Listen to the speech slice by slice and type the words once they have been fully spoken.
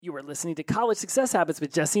You are listening to College Success Habits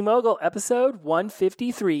with Jesse Mogul, episode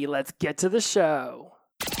 153. Let's get to the show.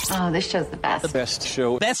 Oh, this show's the best. The best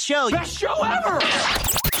show. Best show. Best show ever!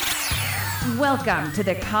 Welcome to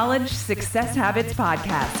the College Success Habits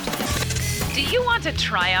Podcast. Do you want to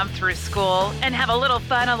triumph through school and have a little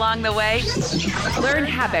fun along the way? Learn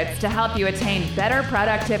habits to help you attain better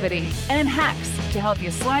productivity And hacks to help you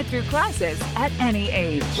slide through classes at any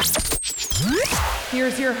age.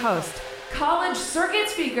 Here's your host, college circuit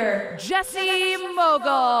speaker, Jesse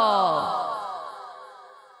Mogul.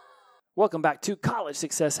 Welcome back to College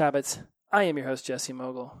Success Habits. I am your host, Jesse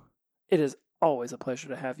Mogul. It is always a pleasure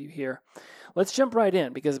to have you here. Let's jump right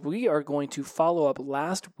in because we are going to follow up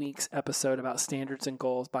last week's episode about standards and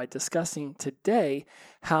goals by discussing today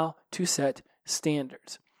how to set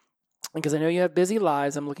standards. Because I know you have busy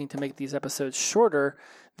lives, I'm looking to make these episodes shorter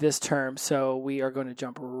this term, so we are going to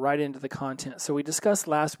jump right into the content. So we discussed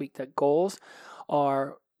last week that goals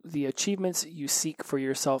are the achievements you seek for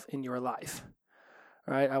yourself in your life.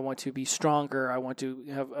 Right? I want to be stronger. I want to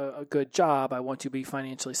have a good job. I want to be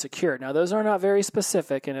financially secure. Now, those are not very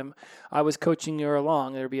specific, and I was coaching you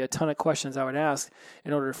along. There would be a ton of questions I would ask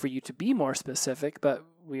in order for you to be more specific, but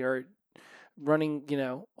we are running,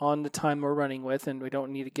 on the time we're running with, and we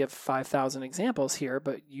don't need to give 5,000 examples here,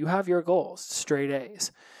 but you have your goals, straight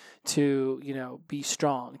A's, to, be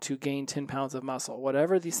strong, to gain 10 pounds of muscle,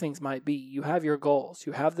 whatever these things might be. You have your goals.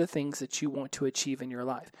 You have the things that you want to achieve in your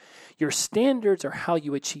life. Your standards are how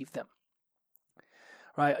you achieve them.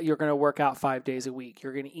 Right? You're going to work out 5 days a week.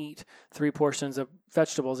 You're going to eat 3 portions of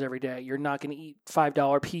vegetables every day. You're not going to eat $5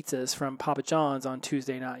 pizzas from Papa John's on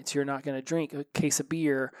Tuesday nights. You're not going to drink a case of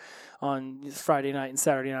beer on Friday night and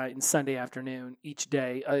Saturday night and Sunday afternoon each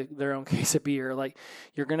day, their own case of beer. Like,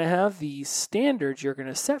 you're going to have these standards you're going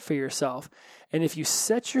to set for yourself. And if you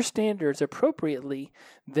set your standards appropriately,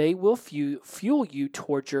 they will fuel you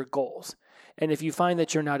towards your goals. And if you find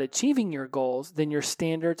that you're not achieving your goals, then your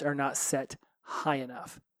standards are not set high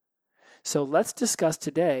enough. So let's discuss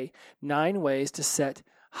today 9 ways to set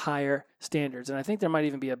higher standards. And I think there might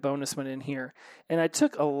even be a bonus one in here. And I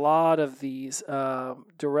took a lot of these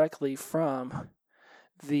directly from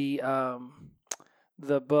the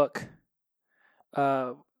book,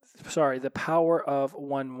 The Power of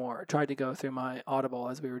One More. I tried to go through my Audible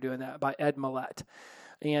as we were doing that, by Ed Mylett.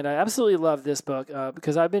 And I absolutely love this book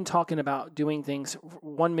because I've been talking about doing things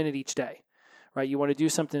 1 minute each day. Right? You want to do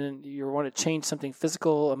something, you want to change something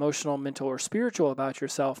physical, emotional, mental, or spiritual about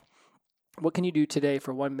yourself. What can you do today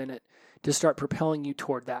for 1 minute to start propelling you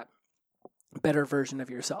toward that better version of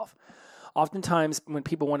yourself? Oftentimes, when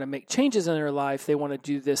people want to make changes in their life, they want to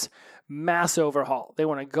do this mass overhaul. They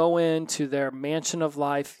want to go into their mansion of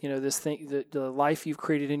life, this thing, the life you've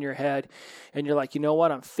created in your head, and you're like, you know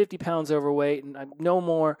what, I'm 50 pounds overweight, and I'm no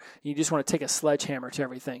more. You just want to take a sledgehammer to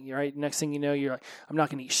everything, right? Next thing you know, you're like, I'm not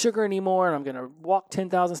going to eat sugar anymore, and I'm going to walk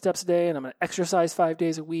 10,000 steps a day, and I'm going to exercise 5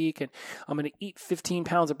 days a week, and I'm going to eat 15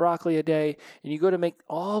 pounds of broccoli a day, and you go to make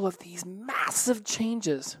all of these massive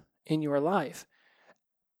changes in your life,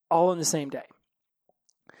 all in the same day.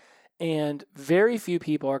 And very few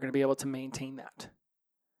people are going to be able to maintain that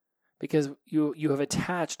because you have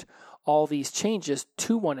attached all these changes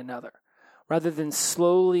to one another rather than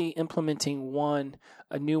slowly implementing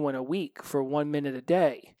a new one a week for 1 minute a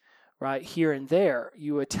day, right? Here and there,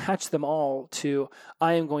 you attach them all to,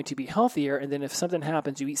 I am going to be healthier. And then if something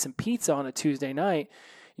happens, you eat some pizza on a Tuesday night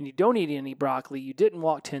and you don't eat any broccoli, you didn't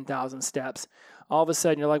walk 10,000 steps, all of a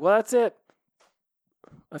sudden you're like, well, that's it.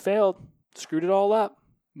 I failed, screwed it all up,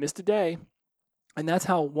 missed a day. And that's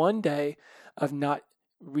how 1 day of not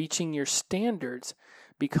reaching your standards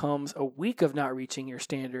becomes a week of not reaching your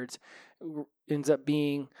standards, ends up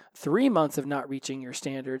being 3 months of not reaching your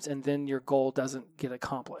standards, and then your goal doesn't get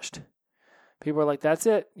accomplished. People are like, that's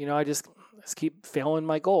it. I just keep failing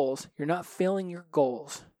my goals. You're not failing your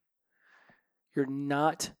goals. You're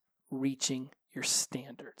not reaching your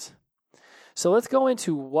standards. So let's go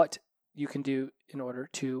into what you can do in order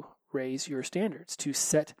to raise your standards, to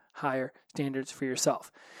set higher standards for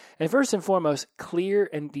yourself. And first and foremost, clear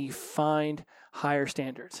and defined higher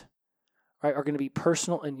standards, right, are going to be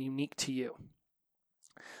personal and unique to you.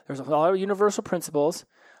 There's a lot of universal principles.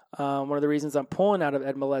 One of the reasons I'm pulling out of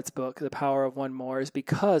Ed Mylett's book, The Power of One More, is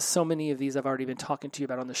because so many of these I've already been talking to you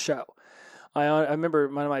about on the show. I remember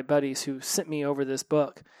one of my buddies who sent me over this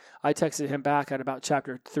book. I texted him back at about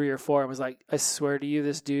chapter 3 or 4 and was like, I swear to you,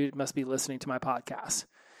 this dude must be listening to my podcast.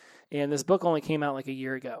 And this book only came out like a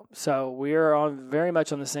year ago. So we're very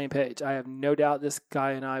much on the same page. I have no doubt this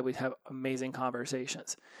guy and I would have amazing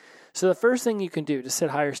conversations. So the first thing you can do to set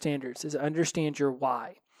higher standards is understand your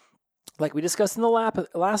why. Like we discussed in the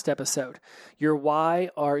last episode, your why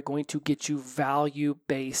are going to get you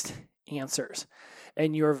value-based answers.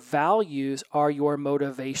 And your values are your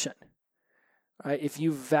motivation. Right? If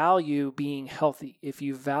you value being healthy, if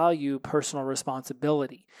you value personal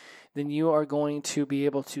responsibility, then you are going to be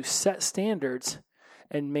able to set standards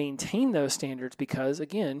and maintain those standards because,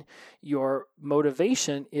 again, your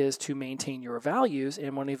motivation is to maintain your values,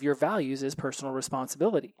 and one of your values is personal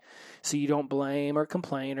responsibility. So you don't blame or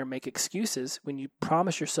complain or make excuses. When you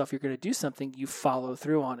promise yourself you're going to do something, you follow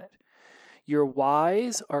through on it. Your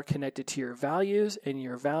whys are connected to your values, and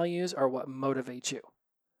your values are what motivate you.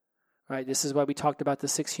 Right? This is why we talked about the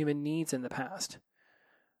 6 human needs in the past.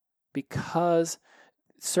 Because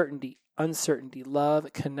certainty, uncertainty,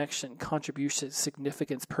 love, connection, contribution,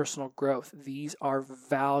 significance, personal growth, these are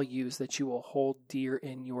values that you will hold dear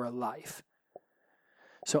in your life.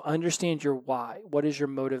 So understand your why. What is your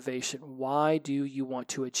motivation? Why do you want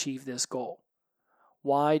to achieve this goal?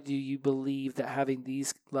 Why do you believe that having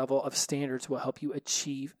these level of standards will help you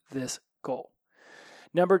achieve this goal?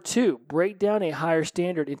 Number 2, break down a higher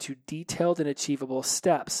standard into detailed and achievable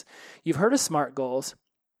steps. You've heard of SMART goals: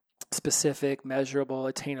 specific, measurable,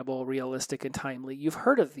 attainable, realistic, and timely. You've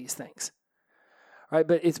heard of these things, right?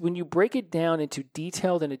 But it's when you break it down into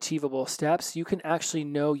detailed and achievable steps, you can actually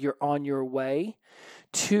know you're on your way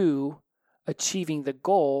to achieving the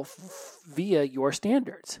goal via your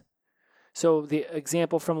standards. So the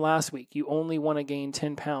example from last week, you only want to gain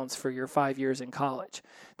 10 pounds for your 5 years in college.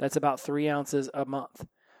 That's about 3 ounces a month,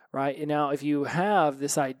 right? And now if you have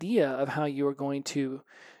this idea of how you are going to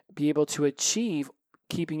be able to achieve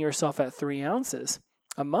keeping yourself at 3 ounces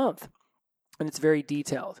a month, and it's very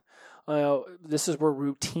detailed, this is where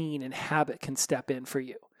routine and habit can step in for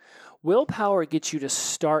you. Willpower gets you to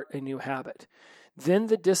start a new habit. Then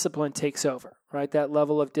the discipline takes over, right? That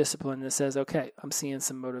level of discipline that says, okay, I'm seeing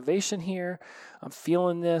some motivation here. I'm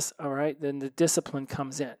feeling this. All right. Then the discipline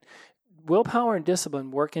comes in. Willpower and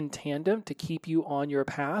discipline work in tandem to keep you on your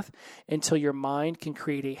path until your mind can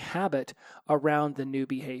create a habit around the new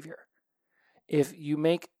behavior. If you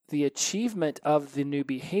make the achievement of the new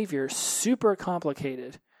behavior super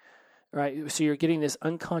complicated, right? So you're getting this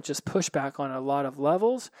unconscious pushback on a lot of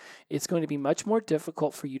levels. It's going to be much more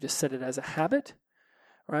difficult for you to set it as a habit,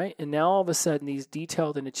 right? And now all of a sudden, these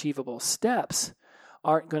detailed and achievable steps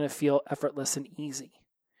aren't going to feel effortless and easy.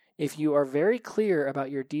 If you are very clear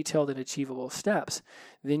about your detailed and achievable steps,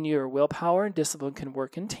 then your willpower and discipline can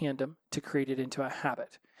work in tandem to create it into a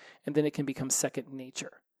habit. And then it can become second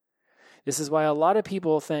nature. This is why a lot of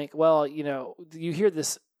people think, well, you hear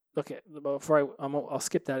this. Okay, before I'll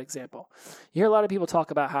skip that example. You hear a lot of people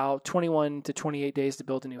talk about how 21 to 28 days to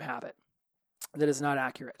build a new habit. That is not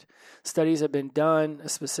accurate. Studies have been done,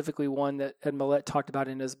 specifically one that Ed Mylett talked about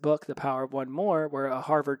in his book, The Power of One More, where a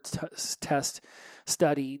Harvard test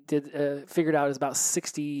study figured out it was about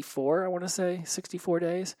 64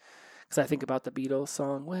 days. Because I think about the Beatles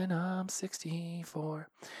song, When I'm 64.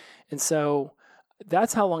 And so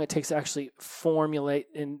that's how long it takes to actually formulate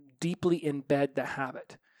and deeply embed the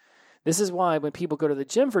habit. This is why when people go to the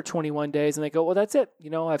gym for 21 days and they go, well, that's it.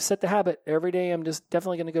 I've set the habit. Every day I'm just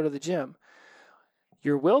definitely going to go to the gym.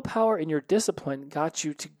 Your willpower and your discipline got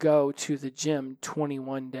you to go to the gym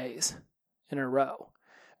 21 days in a row.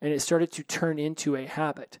 And it started to turn into a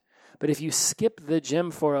habit. But if you skip the gym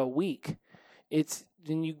for a week,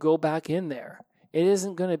 then you go back in there. It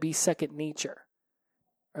isn't going to be second nature.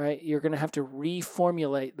 Right? You're going to have to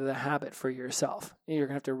reformulate the habit for yourself. You're going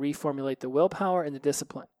to have to reformulate the willpower and the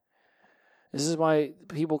discipline. This is why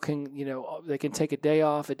people can, they can take a day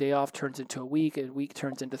off turns into a week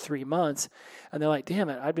turns into 3 months, and they're like, damn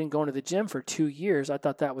it, I've been going to the gym for 2 years. I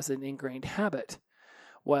thought that was an ingrained habit.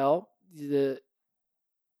 Well, the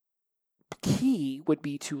key would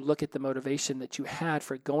be to look at the motivation that you had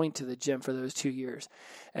for going to the gym for those 2 years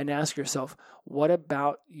and ask yourself, what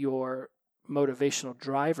about your motivational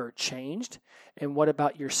driver changed? And what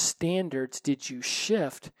about your standards did you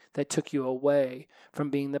shift that took you away from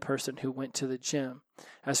being the person who went to the gym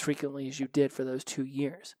as frequently as you did for those 2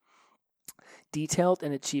 years? Detailed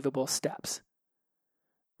and achievable steps,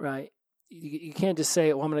 right? You can't just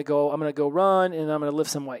say, well, I'm going to go run and I'm going to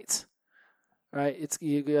lift some weights, right?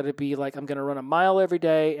 You got to be like, I'm going to run a mile every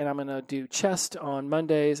day and I'm going to do chest on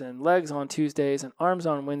Mondays and legs on Tuesdays and arms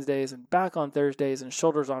on Wednesdays and back on Thursdays and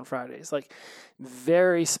shoulders on Fridays. Like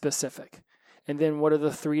very specific. And then what are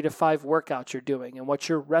the 3 to 5 workouts you're doing, and what's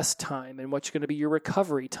your rest time, and what's going to be your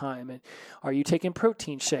recovery time, and are you taking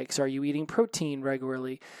protein shakes? Are you eating protein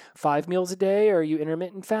regularly? 5 meals a day? Or are you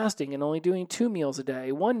intermittent fasting and only doing 2 meals a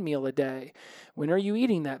day, 1 meal a day? When are you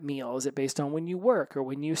eating that meal? Is it based on when you work or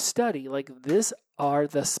when you study? Like this are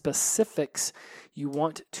the specifics you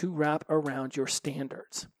want to wrap around your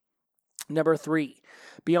standards. Number 3,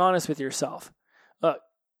 be honest with yourself. Look,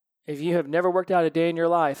 if you have never worked out a day in your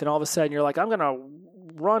life and all of a sudden you're like, I'm going to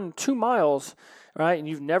run 2 miles, right? And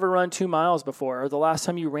you've never run 2 miles before, or the last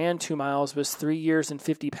time you ran 2 miles was 3 years and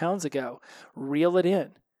 50 pounds ago. Reel it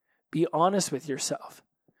in. Be honest with yourself.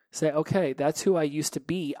 Say, okay, that's who I used to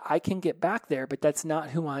be. I can get back there, but that's not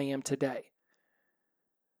who I am today,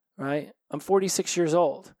 right? I'm 46 years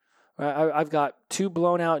old. I've got 2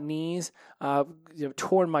 blown out knees,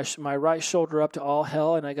 torn my right shoulder up to all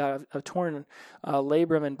hell, and I got a torn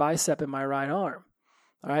labrum and bicep in my right arm.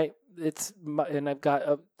 All right, and I've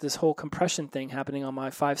got this whole compression thing happening on my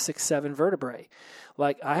 5, 6, 7 vertebrae.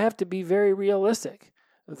 Like, I have to be very realistic.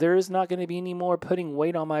 There is not going to be any more putting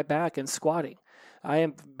weight on my back and squatting. I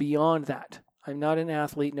am beyond that. I'm not an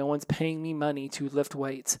athlete. No one's paying me money to lift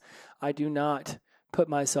weights. I do not put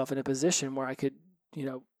myself in a position where I could,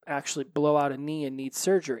 actually blow out a knee and need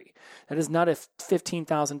surgery. That is not a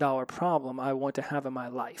 $15,000 problem I want to have in my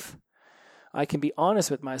life. I can be honest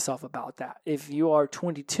with myself about that. If you are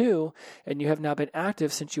 22 and you have now been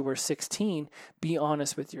active since you were 16, be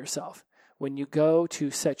honest with yourself. When you go to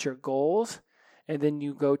set your goals and then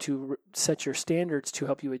you go to set your standards to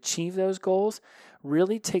help you achieve those goals,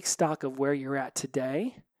 really take stock of where you're at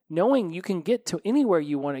today, knowing you can get to anywhere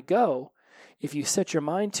you want to go if you set your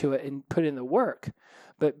mind to it and put in the work.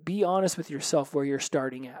 But be honest with yourself where you're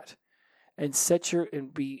starting at, and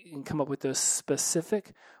come up with those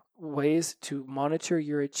specific ways to monitor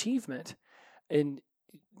your achievement. And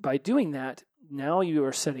by doing that, now you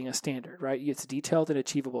are setting a standard, right? It's detailed and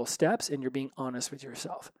achievable steps, and you're being honest with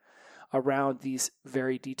yourself around these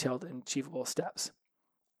very detailed and achievable steps.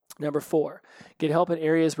 Number 4, get help in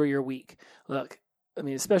areas where you're weak. Look,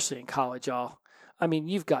 especially in college, y'all.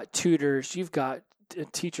 You've got tutors, you've got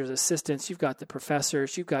teachers' assistants, you've got the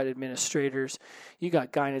professors, you've got administrators, you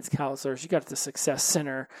got guidance counselors, you got the Success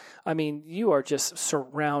Center. You are just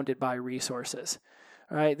surrounded by resources,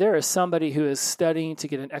 right? There is somebody who is studying to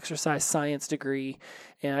get an exercise science degree,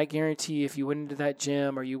 and I guarantee you, if you went into that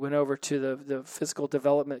gym or you went over to the physical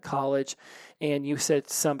development college and you said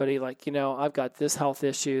to somebody like, I've got this health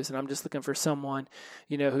issues and I'm just looking for someone,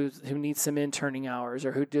 who needs some interning hours,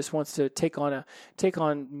 or who just wants to take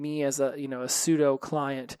on me as a pseudo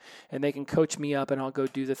client, and they can coach me up and I'll go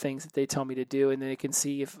do the things that they tell me to do, and they can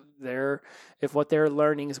see if what they're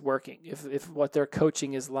learning is working, if what their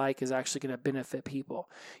coaching is actually going to benefit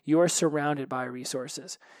people. You are surrounded by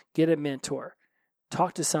resources. Get a mentor.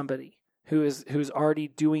 Talk to somebody who's already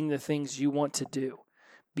doing the things you want to do.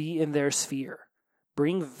 Be in their sphere.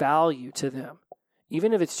 Bring value to them.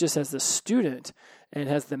 Even if it's just as the student and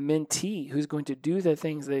as the mentee who's going to do the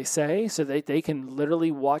things they say, so that they can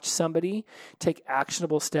literally watch somebody take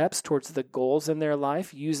actionable steps towards the goals in their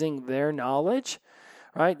life using their knowledge,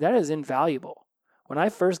 right? That is invaluable. When I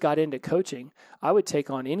first got into coaching, I would take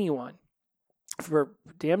on anyone for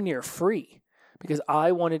damn near free, because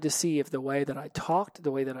I wanted to see if the way that I talked, the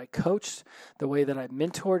way that I coached, the way that I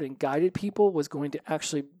mentored and guided people was going to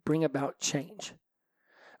actually bring about change.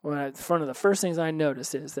 One of the first things I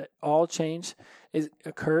noticed is that all change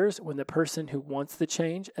occurs when the person who wants the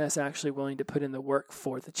change is actually willing to put in the work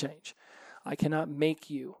for the change. I cannot make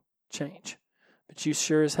you change, but you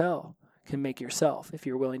sure as hell can make yourself if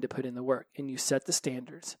you're willing to put in the work and you set the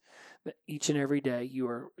standards. That each and every day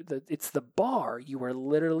it's the bar you are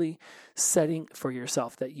literally setting for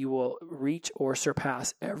yourself that you will reach or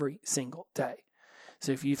surpass every single day.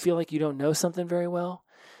 So if you feel like you don't know something very well,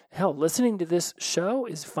 hell, listening to this show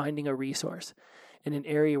is finding a resource in an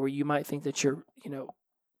area where you might think that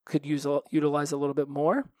could utilize a little bit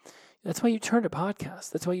more. That's why you turn to podcasts.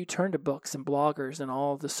 That's why you turn to books and bloggers and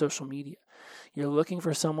all of the social media. You're looking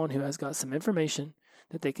for someone who has got some information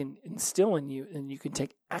that they can instill in you, and you can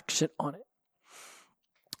take action on it.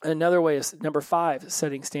 Another way is number 5,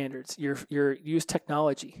 setting standards. Use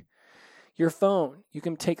technology. Your phone, you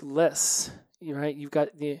can take lists. Right? You've got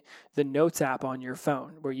the Notes app on your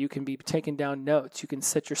phone where you can be taking down notes. You can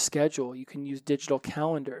set your schedule. You can use digital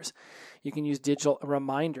calendars. You can use digital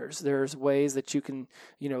reminders. There's ways that you can,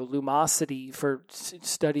 Lumosity for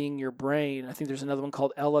studying your brain. I think there's another one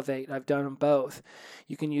called Elevate. I've done them both.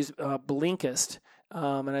 You can use Blinkist.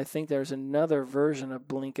 And I think there's another version of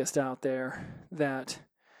Blinkist out there that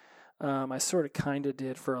I sort of kind of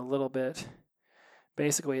did for a little bit.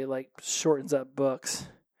 Basically, it shortens up books.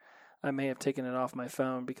 I may have taken it off my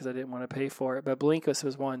phone because I didn't want to pay for it. But Blinkist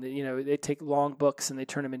was one that, they take long books and they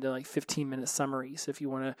turn them into like 15-minute summaries. If you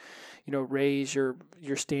want to, raise your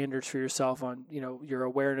standards for yourself on, your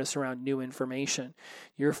awareness around new information,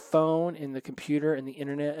 your phone and the computer and the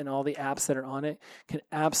internet and all the apps that are on it can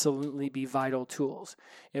absolutely be vital tools.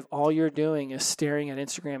 If all you're doing is staring at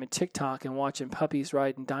Instagram and TikTok and watching puppies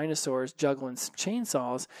riding dinosaurs, juggling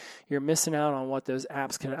chainsaws, you're missing out on what those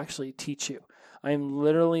apps can actually teach you. I am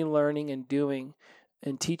literally learning and doing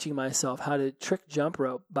and teaching myself how to trick jump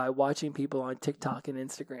rope by watching people on TikTok and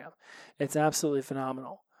Instagram. It's absolutely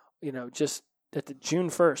phenomenal. Just at the June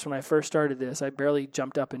 1st, when I first started this, I barely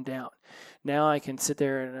jumped up and down. Now I can sit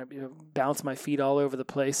there and bounce my feet all over the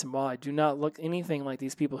place. And while I do not look anything like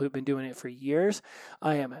these people who've been doing it for years,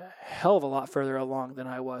 I am a hell of a lot further along than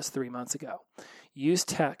I was 3 months ago. Use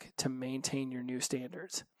tech to maintain your new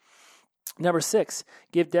standards. Number 6,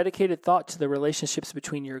 give dedicated thought to the relationships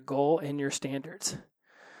between your goal and your standards,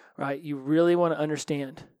 right? You really want to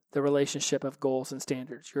understand the relationship of goals and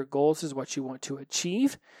standards. Your goals is what you want to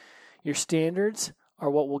achieve. Your standards are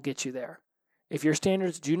what will get you there. If your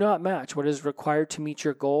standards do not match what is required to meet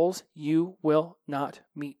your goals, you will not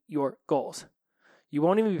meet your goals. You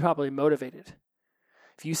won't even be properly motivated.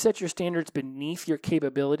 If you set your standards beneath your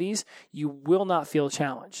capabilities, you will not feel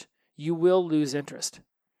challenged. You will lose interest.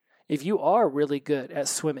 If you are really good at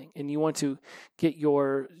swimming and you want to get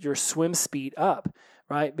your swim speed up,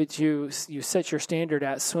 right? But you set your standard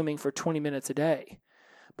at swimming for 20 minutes a day.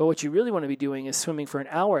 But what you really want to be doing is swimming for an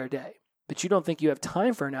hour a day. But you don't think you have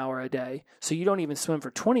time for an hour a day, so you don't even swim for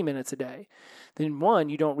 20 minutes a day. Then 1,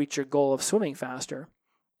 you don't reach your goal of swimming faster.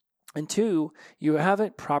 And 2, you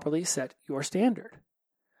haven't properly set your standard.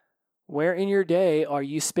 Where in your day are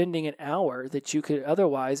you spending an hour that you could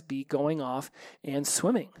otherwise be going off and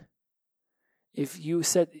swimming? If you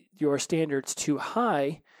set your standards too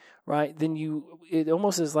high, right, then it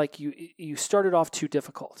almost is like you started off too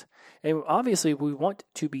difficult. And obviously we want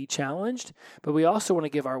to be challenged, but we also want to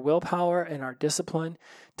give our willpower and our discipline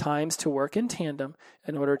times to work in tandem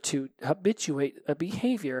in order to habituate a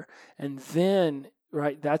behavior. And then,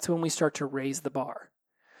 right, that's when we start to raise the bar.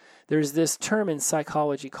 There's this term in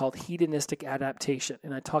psychology called hedonistic adaptation,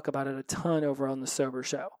 and I talk about it a ton over on the Sober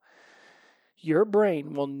Show. Your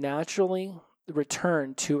brain will naturally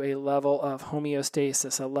return to a level of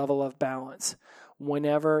homeostasis, a level of balance,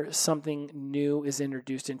 whenever something new is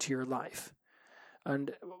introduced into your life.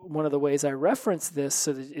 And one of the ways I reference this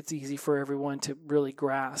so that it's easy for everyone to really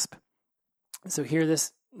grasp. So hear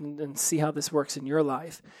this and see how this works in your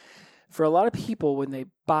life. For a lot of people, when they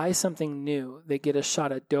buy something new, they get a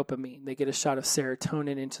shot of dopamine. They get a shot of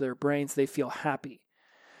serotonin into their brains. They feel happy,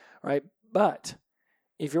 right? But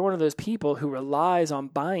if you're one of those people who relies on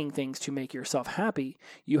buying things to make yourself happy,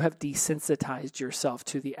 you have desensitized yourself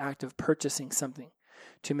to the act of purchasing something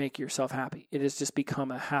to make yourself happy. It has just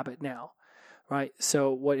become a habit now, right?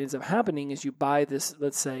 So what ends up happening is you buy this,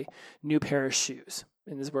 let's say, new pair of shoes.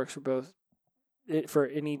 And this works for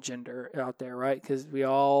any gender out there, right? Because we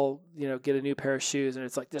all, get a new pair of shoes and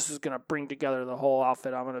it's like, this is going to bring together the whole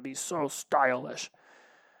outfit. I'm going to be so stylish.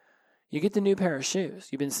 You get the new pair of shoes.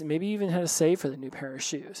 You've been maybe even had to save for the new pair of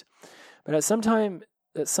shoes. But at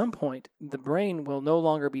some point, the brain will no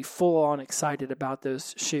longer be full on excited about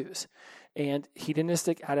those shoes. And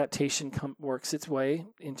hedonistic adaptation works its way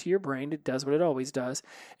into your brain. It does what it always does.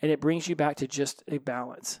 And it brings you back to just a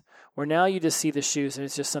balance, where now you just see the shoes and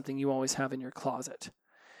it's just something you always have in your closet.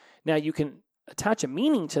 Now you can attach a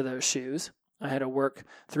meaning to those shoes. I had to work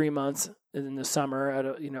 3 months in the summer at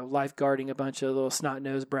lifeguarding a bunch of little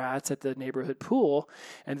snot-nosed brats at the neighborhood pool,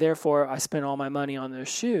 and therefore I spent all my money on those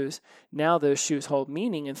shoes. Now those shoes hold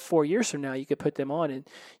meaning, and 4 years from now you could put them on and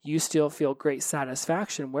you still feel great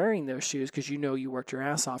satisfaction wearing those shoes because you worked your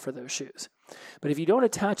ass off for those shoes. But if you don't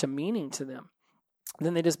attach a meaning to them,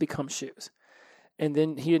 then they just become shoes. And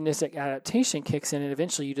then hedonistic adaptation kicks in, and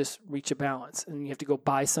eventually you just reach a balance, and you have to go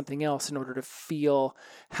buy something else in order to feel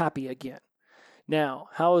happy again. Now,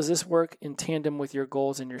 how does this work in tandem with your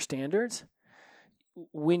goals and your standards?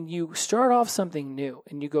 When you start off something new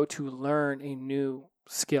and you go to learn a new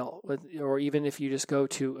skill, or even if you just go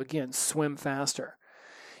to, again, swim faster,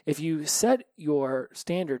 if you set your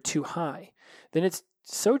standard too high, then it's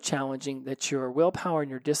so challenging that your willpower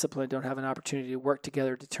and your discipline don't have an opportunity to work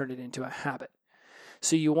together to turn it into a habit.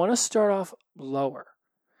 So you want to start off lower.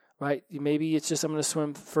 Right? Maybe it's just, I'm going to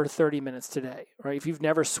swim for 30 minutes today, right? If you've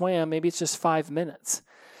never swam, maybe it's just 5 minutes.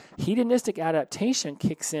 Hedonistic adaptation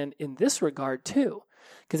kicks in this regard too,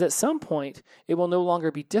 because at some point, it will no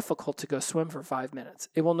longer be difficult to go swim for 5 minutes.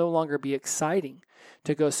 It will no longer be exciting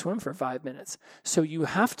to go swim for 5 minutes. So you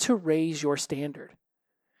have to raise your standard.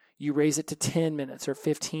 You raise it to 10 minutes or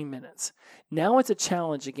 15 minutes. Now it's a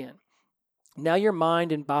challenge again. Now your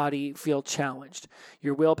mind and body feel challenged.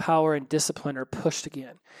 Your willpower and discipline are pushed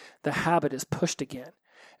again. The habit is pushed again.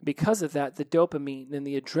 Because of that, the dopamine and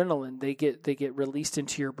the adrenaline, they get released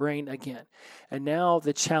into your brain again. And now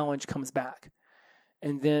the challenge comes back.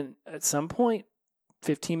 And then at some point,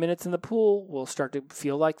 15 minutes in the pool will start to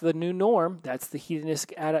feel like the new norm. That's the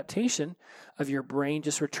hedonistic adaptation of your brain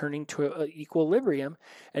just returning to equilibrium.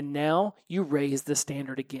 And now you raise the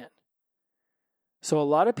standard again. So a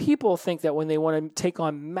lot of people think that when they want to take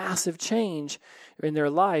on massive change in their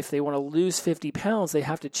life, they want to lose 50 pounds, they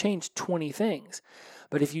have to change 20 things.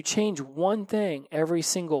 But if you change one thing every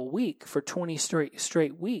single week for 20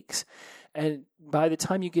 straight weeks, and by the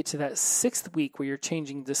time you get to that 6th week where you're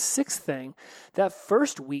changing the 6th thing, that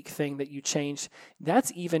first week thing that you changed,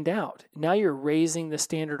 that's evened out. Now you're raising the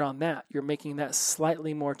standard on that. You're making that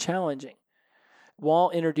slightly more challenging while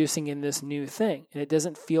introducing in this new thing. And it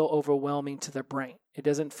doesn't feel overwhelming to the brain. It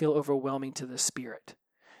doesn't feel overwhelming to the spirit.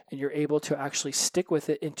 And you're able to actually stick with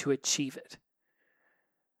it and to achieve it.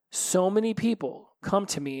 So many people come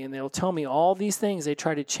to me and they'll tell me all these things they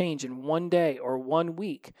try to change in one day or 1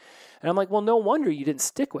 week. And I'm like, well, no wonder you didn't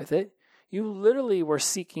stick with it. You literally were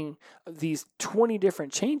seeking these 20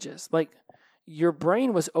 different changes. Like your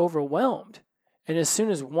brain was overwhelmed. And as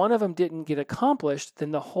soon as one of them didn't get accomplished,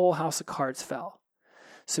 then the whole house of cards fell.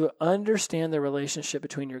 So understand the relationship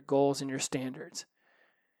between your goals and your standards.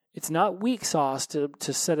 It's not weak sauce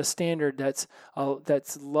to set a standard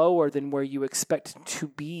that's lower than where you expect to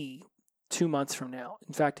be 2 months from now.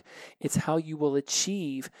 In fact, it's how you will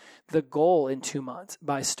achieve the goal in 2 months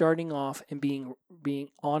by starting off and being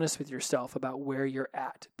honest with yourself about where you're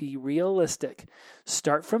at. Be realistic.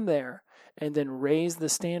 Start from there and then raise the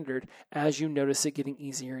standard as you notice it getting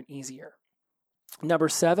easier and easier. Number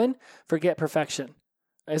 7, forget perfection.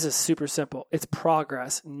 This is super simple. It's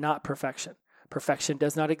progress, not perfection. Perfection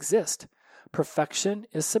does not exist. Perfection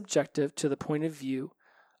is subjective to the point of view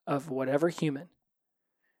of whatever human.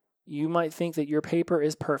 You might think that your paper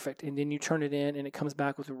is perfect, and then you turn it in and it comes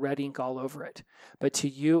back with red ink all over it. But to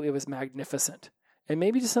you, it was magnificent. And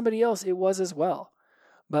maybe to somebody else, it was as well.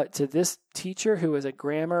 But to this teacher who was a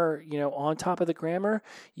grammar, on top of the grammar,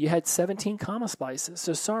 you had 17 comma splices.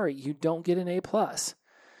 So sorry, you don't get an A+.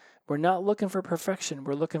 We're not looking for perfection.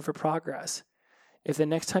 We're looking for progress. If the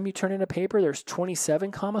next time you turn in a paper, there's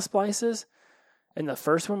 27 comma splices and the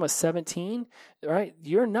first one was 17, right?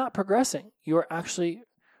 You're not progressing. You're actually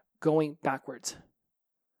going backwards.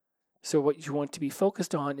 So what you want to be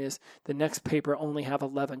focused on is the next paper only have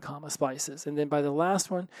 11 comma splices. And then by the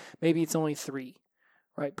last one, maybe it's only 3,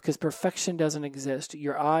 right? Because perfection doesn't exist.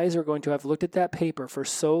 Your eyes are going to have looked at that paper for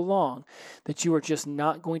so long that you are just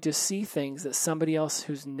not going to see things that somebody else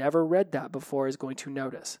who's never read that before is going to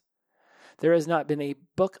notice. There has not been a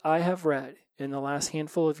book I have read in the last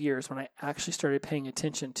handful of years when I actually started paying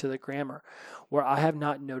attention to the grammar where I have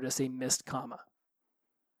not noticed a missed comma.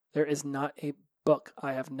 There is not a book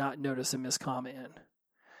I have not noticed a missed comma in.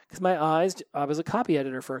 Because I was a copy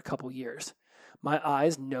editor for a couple years. My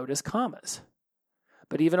eyes notice commas.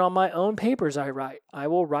 But even on my own papers I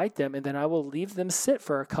will write them and then I will leave them sit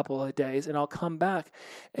for a couple of days and I'll come back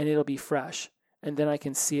and it'll be fresh. And then I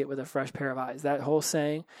can see it with a fresh pair of eyes. That whole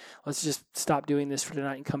saying, let's just stop doing this for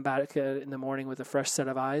tonight and come back in the morning with a fresh set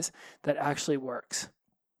of eyes, that actually works.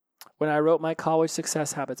 When I wrote my College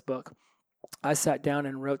Success Habits book, I sat down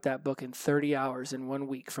and wrote that book in 30 hours in 1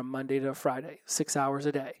 week from Monday to Friday, 6 hours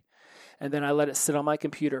a day. And then I let it sit on my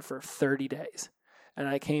computer for 30 days. And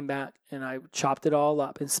I came back and I chopped it all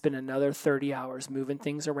up and spent another 30 hours moving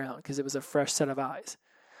things around because it was a fresh set of eyes.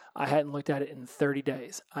 I hadn't looked at it in 30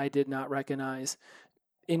 days. I did not recognize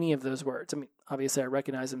any of those words. I mean, obviously I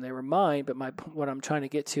recognized them. They were mine, but what I'm trying to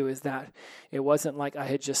get to is that it wasn't like I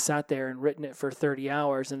had just sat there and written it for 30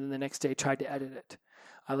 hours and then the next day tried to edit it.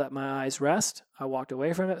 I let my eyes rest. I walked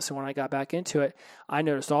away from it. So when I got back into it, I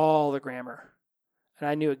noticed all the grammar. And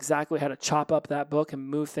I knew exactly how to chop up that book and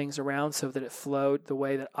move things around so that it flowed the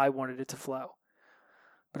way that I wanted it to flow.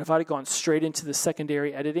 But if I'd have gone straight into the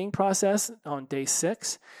secondary editing process on day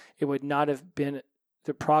 6, it would not have been,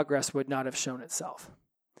 the progress would not have shown itself.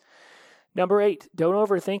 Number 8, don't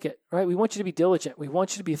overthink it, right? We want you to be diligent. We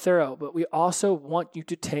want you to be thorough, but we also want you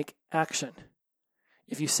to take action.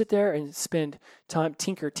 If you sit there and spend time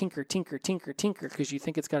tinker, because you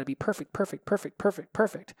think it's got to be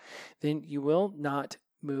perfect, then you will not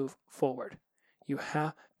move forward. You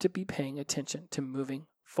have to be paying attention to moving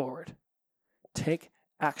forward. Take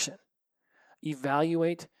action.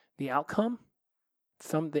 Evaluate the outcome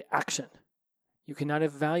from the action. You cannot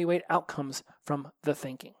evaluate outcomes from the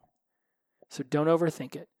thinking. So don't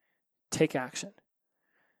overthink it. take action.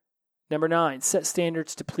 Number 9, set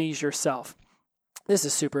standards to please yourself. This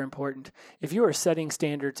is super important. If you are setting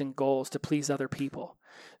standards and goals to please other people,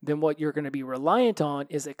 then what you're going to be reliant on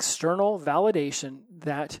is external validation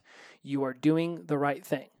that you are doing the right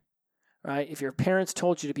thing. Right? If your parents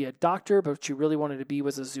told you to be a doctor, but what you really wanted to be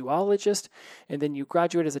was a zoologist, and then you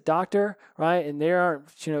graduate as a doctor, right? And they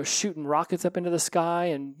aren't, shooting rockets up into the sky,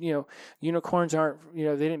 and, unicorns aren't,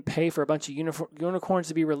 they didn't pay for a bunch of unicorns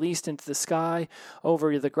to be released into the sky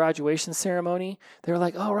over the graduation ceremony. They were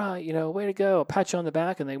like, all right, way to go, I'll pat you on the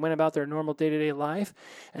back, and they went about their normal day-to-day life.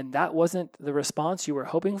 And that wasn't the response you were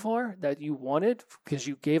hoping for, that you wanted, because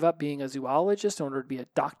you gave up being a zoologist in order to be a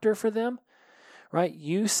doctor for them. Right?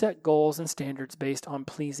 You set goals and standards based on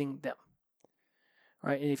pleasing them.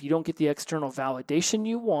 Right? And if you don't get the external validation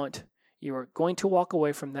you want, you are going to walk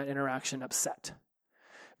away from that interaction upset.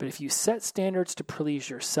 But if you set standards to please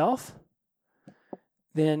yourself,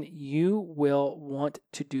 then you will want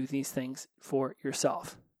to do these things for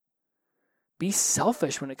yourself. Be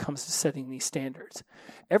selfish when it comes to setting these standards.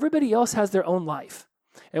 Everybody else has their own life.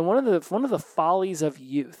 And one of the follies of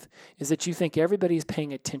youth is that you think everybody's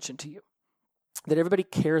paying attention to you, that everybody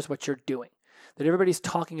cares what you're doing, that everybody's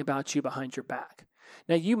talking about you behind your back.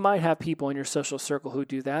 Now, you might have people in your social circle who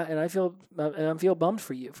do that, and I feel bummed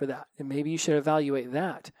for you for that, and maybe you should evaluate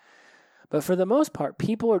that. But for the most part,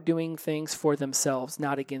 people are doing things for themselves,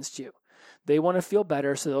 not against you. They want to feel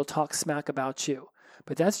better, so they'll talk smack about you.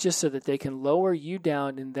 But that's just so that they can lower you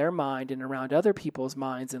down in their mind and around other people's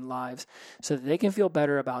minds and lives so that they can feel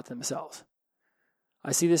better about themselves.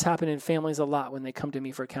 I see this happen in families a lot when they come to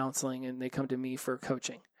me for counseling and they come to me for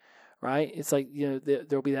coaching, right? It's like,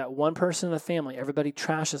 there'll be that one person in the family everybody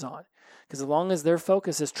trashes on. Because as long as their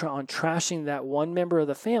focus is on trashing that one member of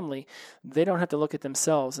the family, they don't have to look at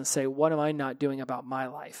themselves and say, what am I not doing about my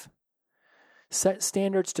life? Set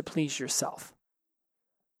standards to please yourself.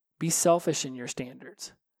 Be selfish in your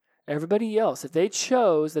standards. Everybody else, if they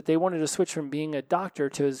chose that they wanted to switch from being a doctor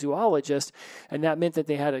to a zoologist, and that meant that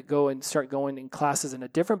they had to go and start going in classes in a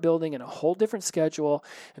different building and a whole different schedule,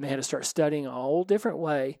 and they had to start studying a whole different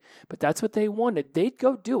way, but that's what they wanted, they'd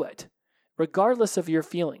go do it, regardless of your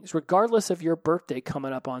feelings, regardless of your birthday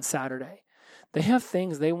coming up on Saturday. They have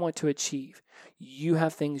things they want to achieve. You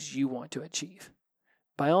have things you want to achieve.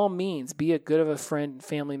 By all means, be as good of a friend,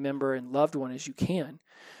 family member, and loved one as you can.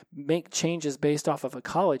 Make changes based off of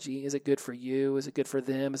ecology. Is it good for you? Is it good for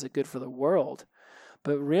them? Is it good for the world?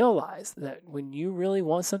 But realize that when you really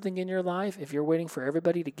want something in your life, if you're waiting for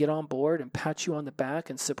everybody to get on board and pat you on the back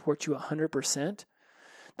and support you 100%,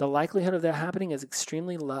 the likelihood of that happening is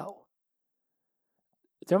extremely low.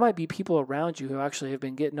 There might be people around you who actually have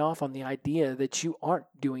been getting off on the idea that you aren't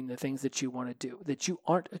doing the things that you want to do, that you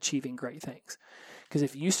aren't achieving great things. Because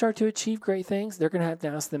if you start to achieve great things, they're going to have to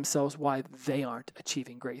ask themselves why they aren't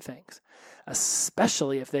achieving great things,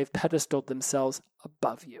 especially if they've pedestaled themselves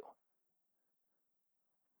above you.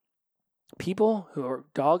 People who are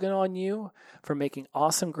dogging on you for making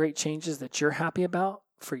awesome, great changes that you're happy about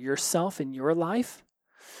for yourself in your life,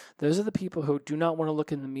 those are the people who do not want to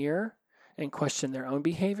look in the mirror and question their own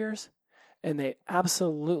behaviors, and they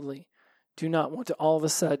absolutely do not want to all of a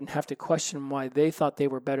sudden have to question why they thought they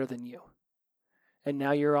were better than you. And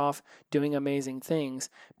now you're off doing amazing things,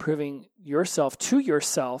 proving yourself to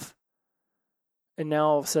yourself. And now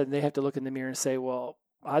all of a sudden they have to look in the mirror and say, well,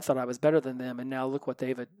 I thought I was better than them, and now look what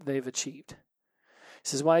they've achieved.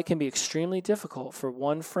 This is why it can be extremely difficult for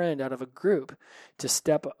one friend out of a group to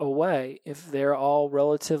step away if they're all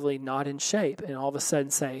relatively not in shape and all of a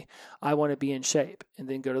sudden say, I want to be in shape, and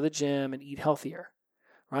then go to the gym and eat healthier.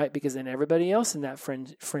 Right? Because then everybody else in that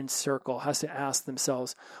friend circle has to ask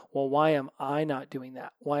themselves, well, why am I not doing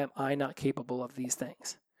that? Why am I not capable of these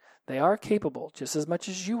things? They are capable just as much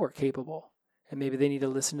as you are capable. And maybe they need to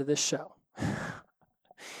listen to this show.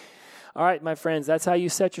 All right, my friends, that's how you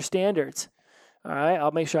set your standards. All right,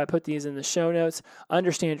 I'll make sure I put these in the show notes.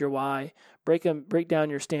 Understand your why. Break down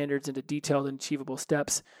your standards into detailed and achievable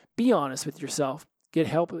steps. Be honest with yourself. Get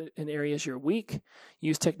help in areas you're weak.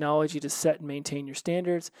 Use technology to set and maintain your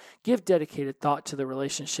standards. Give dedicated thought to the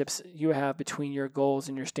relationships you have between your goals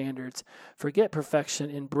and your standards. Forget perfection.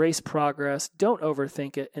 Embrace progress. Don't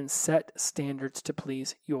overthink it. And set standards to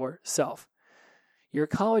please yourself. Your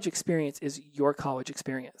college experience is your college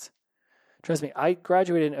experience. Trust me, I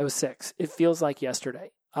graduated in 2006. It feels like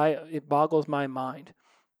yesterday. It boggles my mind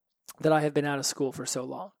that I have been out of school for so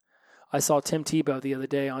long. I saw Tim Tebow the other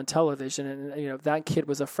day on television, and that kid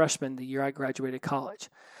was a freshman the year I graduated college.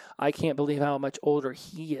 I can't believe how much older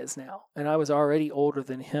he is now, and I was already older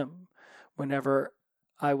than him whenever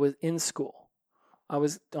I was in school. I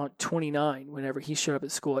was 29 whenever he showed up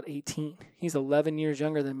at school at 18. He's 11 years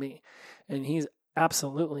younger than me, and he's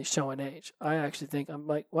absolutely showing age. I actually think, I'm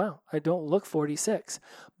like, wow, I don't look 46,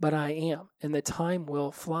 but I am, and the time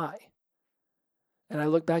will fly. And I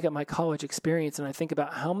look back at my college experience and I think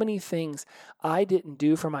about how many things I didn't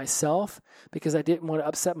do for myself because I didn't want to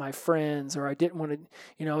upset my friends, or I didn't want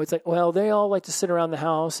to, it's like, well, they all like to sit around the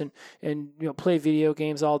house and play video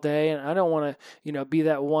games all day. And I don't want to, be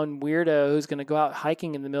that one weirdo who's going to go out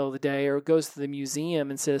hiking in the middle of the day or goes to the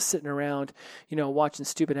museum instead of sitting around, watching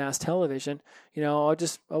stupid ass television. I'll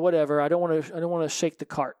just, whatever. I don't want to shake the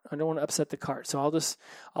cart. I don't want to upset the cart. So I'll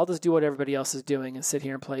just do what everybody else is doing and sit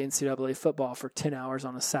here and play NCAA football for 10 hours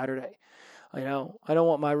on a Saturday. I don't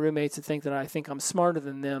want my roommates to think that I think I'm smarter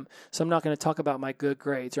than them, so I'm not going to talk about my good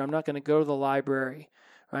grades, or I'm not going to go to the library,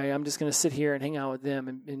 right? I'm just going to sit here and hang out with them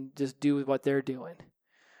and just do what they're doing.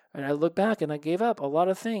 And I look back and I gave up a lot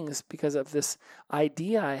of things because of this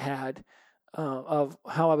idea I had of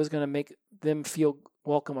how I was going to make them feel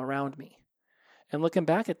welcome around me. And looking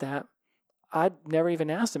back at that, I'd never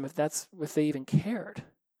even asked them if they even cared,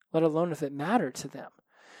 let alone if it mattered to them.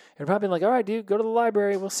 And probably like, all right, dude, go to the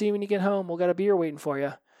library. We'll see you when you get home. We'll got a beer waiting for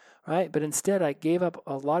you, right? But instead, I gave up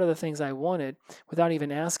a lot of the things I wanted without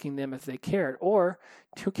even asking them if they cared, or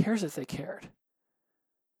who cares if they cared?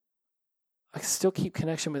 I still keep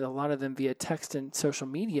connection with a lot of them via text and social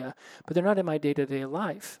media, but they're not in my day-to-day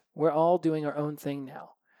life. We're all doing our own thing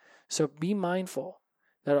now. So be mindful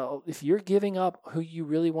that if you're giving up who you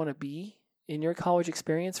really want to be in your college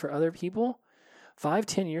experience for other people,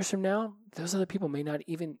 5-10 years from now, those other people may not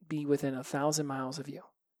even be within 1,000 miles of you.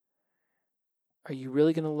 Are you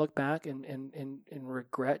really going to look back and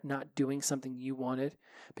regret not doing something you wanted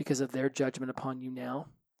because of their judgment upon you now?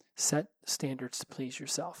 Set standards to please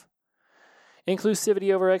yourself.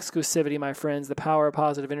 Inclusivity over exclusivity, my friends, the power of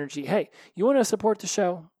positive energy. Hey, you want to support the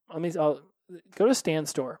show? I'll go to Stan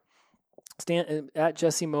Store. At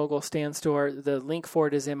Jesse Mogul Stan Store. The link for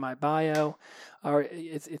it is in my bio, or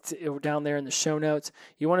it's down there in the show notes.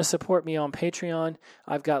 You want to support me on Patreon,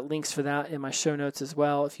 I've got links for that in my show notes as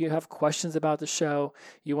well. If you have questions about the show,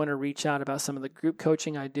 you want to reach out about some of the group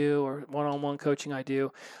coaching I do or one-on-one coaching I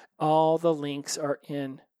do, all the links are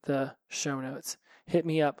in the show notes. Hit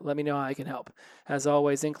me up. Let me know how I can help. As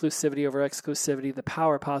always, inclusivity over exclusivity, the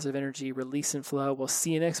power of positive energy, release and flow. We'll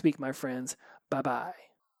see you next week, my friends. Bye-bye.